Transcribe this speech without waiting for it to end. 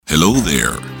Hello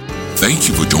there. Thank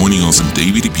you for joining us on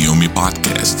David Ibiyeomie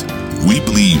Podcast. We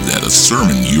believe that a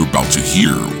sermon you're about to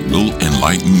hear will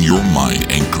enlighten your mind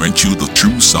and grant you the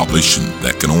true salvation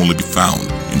that can only be found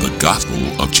in the gospel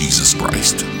of Jesus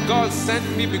Christ. God sent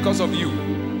me because of you.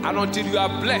 And until you are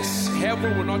blessed,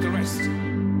 heaven will not rest.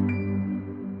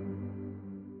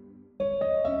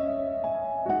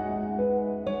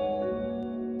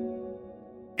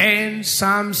 And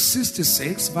Psalm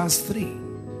 66 verse 3.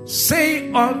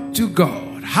 Say unto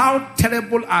God, how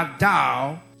terrible art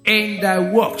thou in thy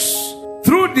works.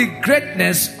 Through the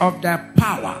greatness of thy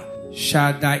power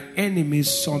shall thy enemies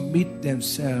submit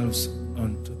themselves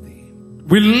unto thee.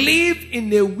 We live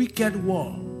in a wicked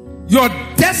world. Your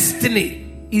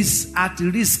destiny is at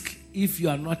risk if you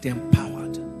are not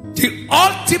empowered. The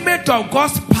ultimate of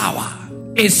God's power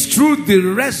is through the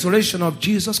resurrection of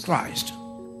Jesus Christ.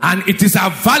 And it is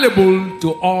available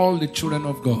to all the children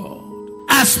of God.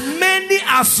 As many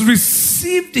as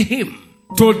received him,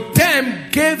 to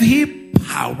them gave he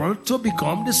power to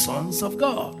become the sons of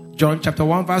God. John chapter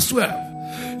 1 verse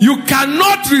 12. You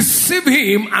cannot receive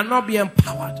him and not be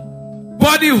empowered.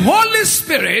 But the Holy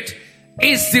Spirit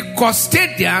is the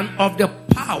custodian of the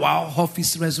power of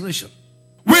his resurrection.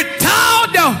 Without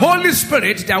the Holy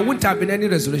Spirit, there wouldn't have been any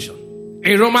resurrection.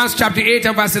 In Romans chapter 8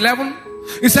 and verse 11,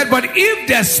 he said, but if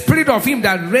the spirit of him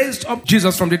that raised up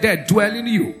Jesus from the dead dwell in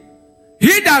you,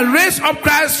 he that raised up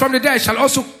Christ from the dead shall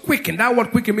also quicken. That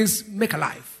word quicken means make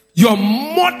alive. Your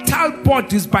mortal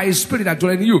bodies by his spirit that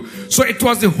dwell in you. So it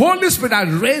was the Holy Spirit that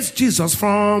raised Jesus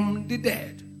from the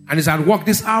dead. And is at work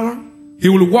this hour. He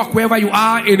will walk wherever you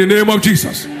are in the name of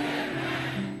Jesus.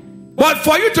 But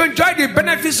for you to enjoy the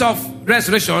benefits of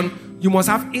resurrection, you must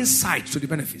have insight to the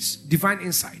benefits. Divine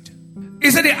insight.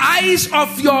 He said the eyes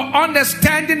of your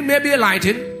understanding may be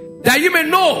enlightened, that you may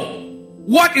know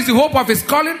what is the hope of his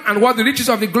calling and what the riches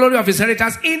of the glory of his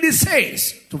inheritance in the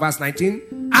saints. To verse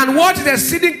 19. And what is the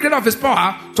exceeding great of his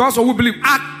power to us who believe,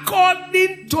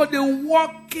 according to the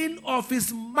working of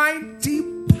his mighty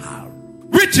power,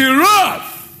 which he wrought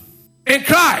in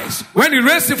Christ when he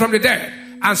raised him from the dead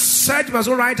and set him at his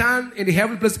right hand in the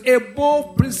heavenly place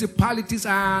above principalities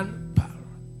and power.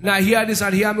 Now hear this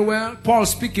and hear me well. Paul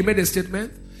speaking made a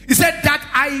statement. He said that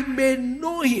I may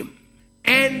know him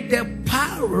and the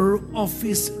power of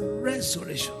his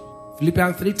resurrection.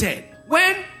 Philippians 3:10.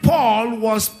 When Paul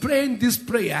was praying this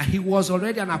prayer, he was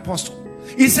already an apostle.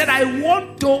 He said, I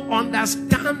want to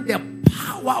understand the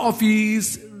power of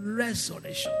his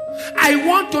resurrection. I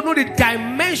want to know the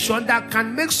dimension that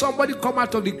can make somebody come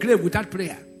out of the grave without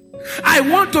prayer. I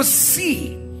want to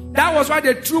see. That was why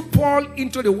they threw Paul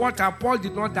into the water. Paul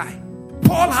did not die.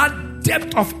 Paul had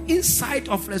depth of insight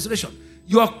of resurrection.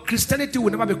 Your Christianity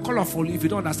will never be colorful if you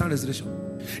don't understand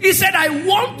resurrection. He said, I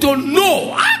want to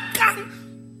know. How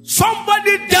can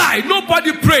somebody die?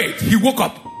 Nobody prayed. He woke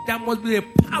up. There must be a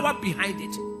power behind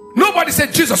it. Nobody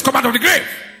said, Jesus, come out of the grave.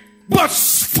 But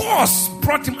force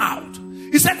brought him out.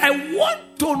 He said, I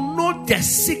want to know the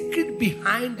secret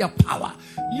behind the power.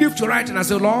 Lift your right hand and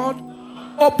say, Lord,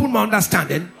 open my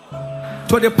understanding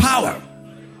to the power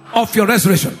of your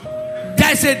resurrection.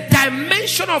 There is a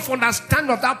dimension of understanding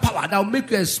of that power that will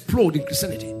make you explode in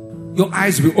Christianity. Your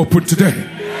eyes will open today.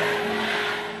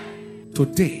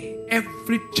 Today,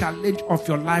 every challenge of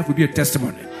your life will be a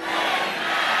testimony.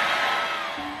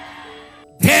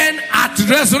 Then at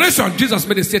resurrection, Jesus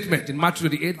made a statement in Matthew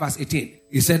 28 verse 18.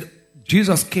 He said,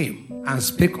 Jesus came and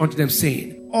spake unto them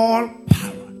saying, all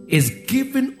power is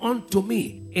given unto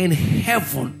me in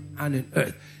heaven and in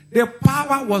earth. The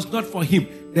power was not for him.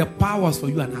 The power was for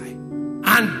you and I.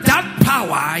 And that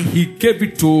power, he gave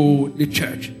it to the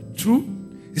church. True?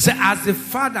 He said, as the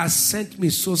Father sent me,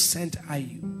 so sent I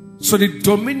you. So the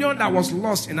dominion that was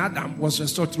lost in Adam was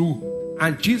restored through.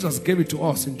 And Jesus gave it to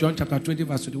us in John chapter 20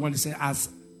 verse 21. He said, as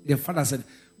the Father said,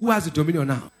 who has the dominion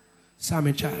now? So I'm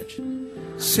in charge.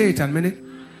 Say it a minute.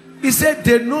 He said,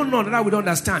 they know none that we don't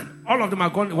understand. All of them are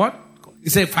gone. What? He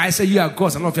said, if I say you are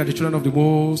gods and all of you are the children of the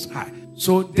Most High.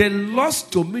 So the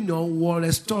lost dominion was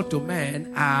restored to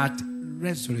man at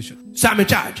resurrection. So I'm in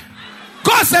charge.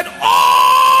 God said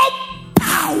all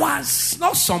powers,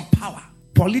 not some power,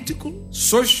 political,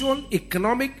 social,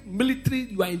 economic, military,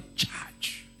 you are in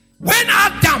charge. When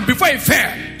Adam, before he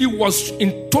fell, he was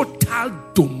in total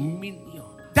dominion.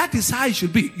 That is how it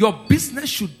should be. Your business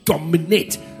should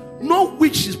dominate. No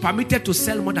witch is permitted to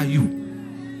sell more than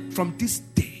you. From this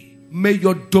day, may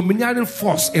your domineering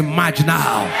force emerge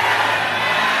now.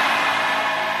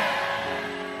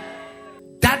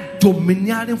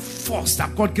 Domineering force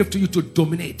that God gave to you to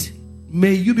dominate,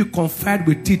 may you be conferred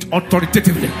with it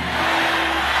authoritatively.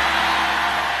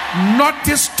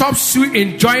 Nothing stops you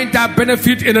enjoying that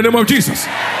benefit in the name of Jesus.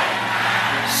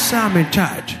 Say, I'm in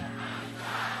charge.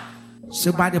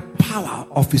 Say, by the power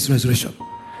of his resurrection.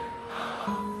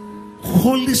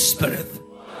 Holy Spirit,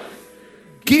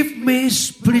 give me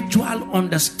spiritual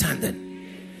understanding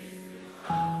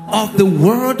of the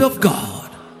word of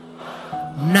God.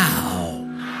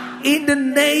 Now, in the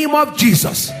name of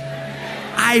Jesus,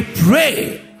 I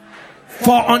pray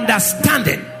for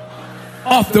understanding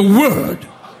of the word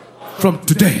from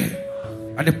today.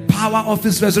 By the power of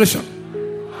his resurrection,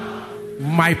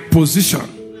 my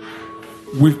position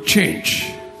will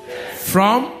change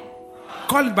from,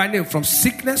 call it by name, from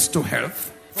sickness to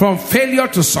health, from failure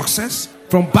to success,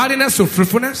 from barrenness to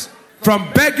fruitfulness,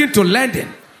 from begging to lending.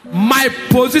 My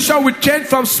position will change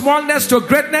from smallness to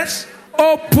greatness.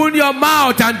 Open your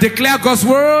mouth and declare God's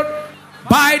word.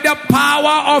 By the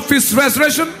power of his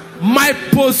resurrection, my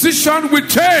position will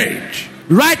change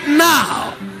right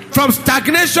now from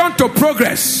stagnation to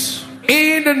progress.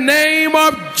 In the name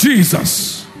of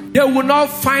Jesus, they will not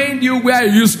find you where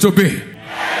you used to be.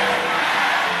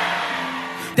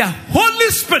 The Holy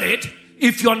Spirit,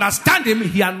 if you understand him,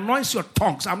 he anoints your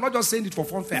tongues. I'm not just saying it for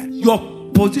funfair.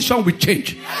 Your position will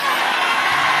change.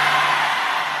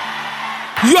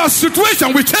 Your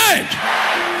situation will change.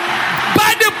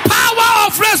 By the power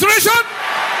of resurrection,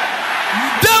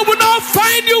 they will not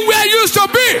find you where you used to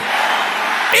be.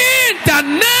 In the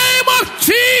name of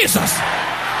Jesus,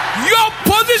 your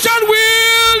position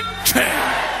will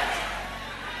change.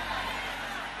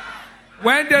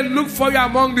 When they look for you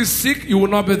among the sick, you will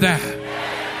not be there.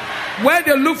 When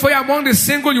they look for you among the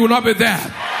single, you will not be there.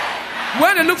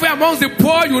 When they look for you among the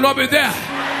poor, you will not be there.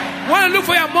 When they look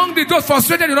for you among those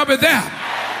frustrated, you will not be there.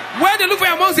 When they look for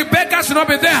you among the beggars, you will not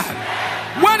be there.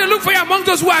 When they look for you among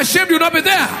those who are ashamed, you will not be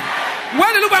there.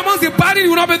 When they look for you among the body, you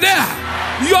will not be there.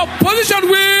 Your position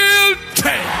will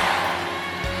change.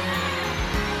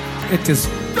 It is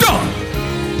done.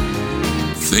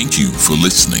 Thank you for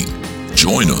listening.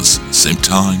 Join us same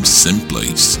time, same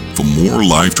place for more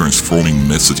life-transforming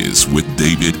messages with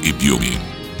David Ibiyeomie.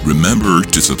 Remember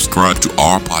to subscribe to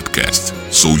our podcast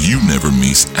so you never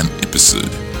miss an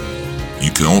episode.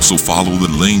 You can also follow the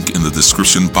link in the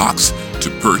description box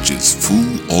to purchase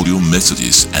full audio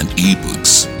messages and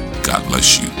ebooks. God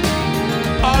bless you.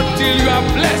 Until you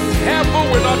are blessed,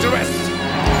 heaven will not rest.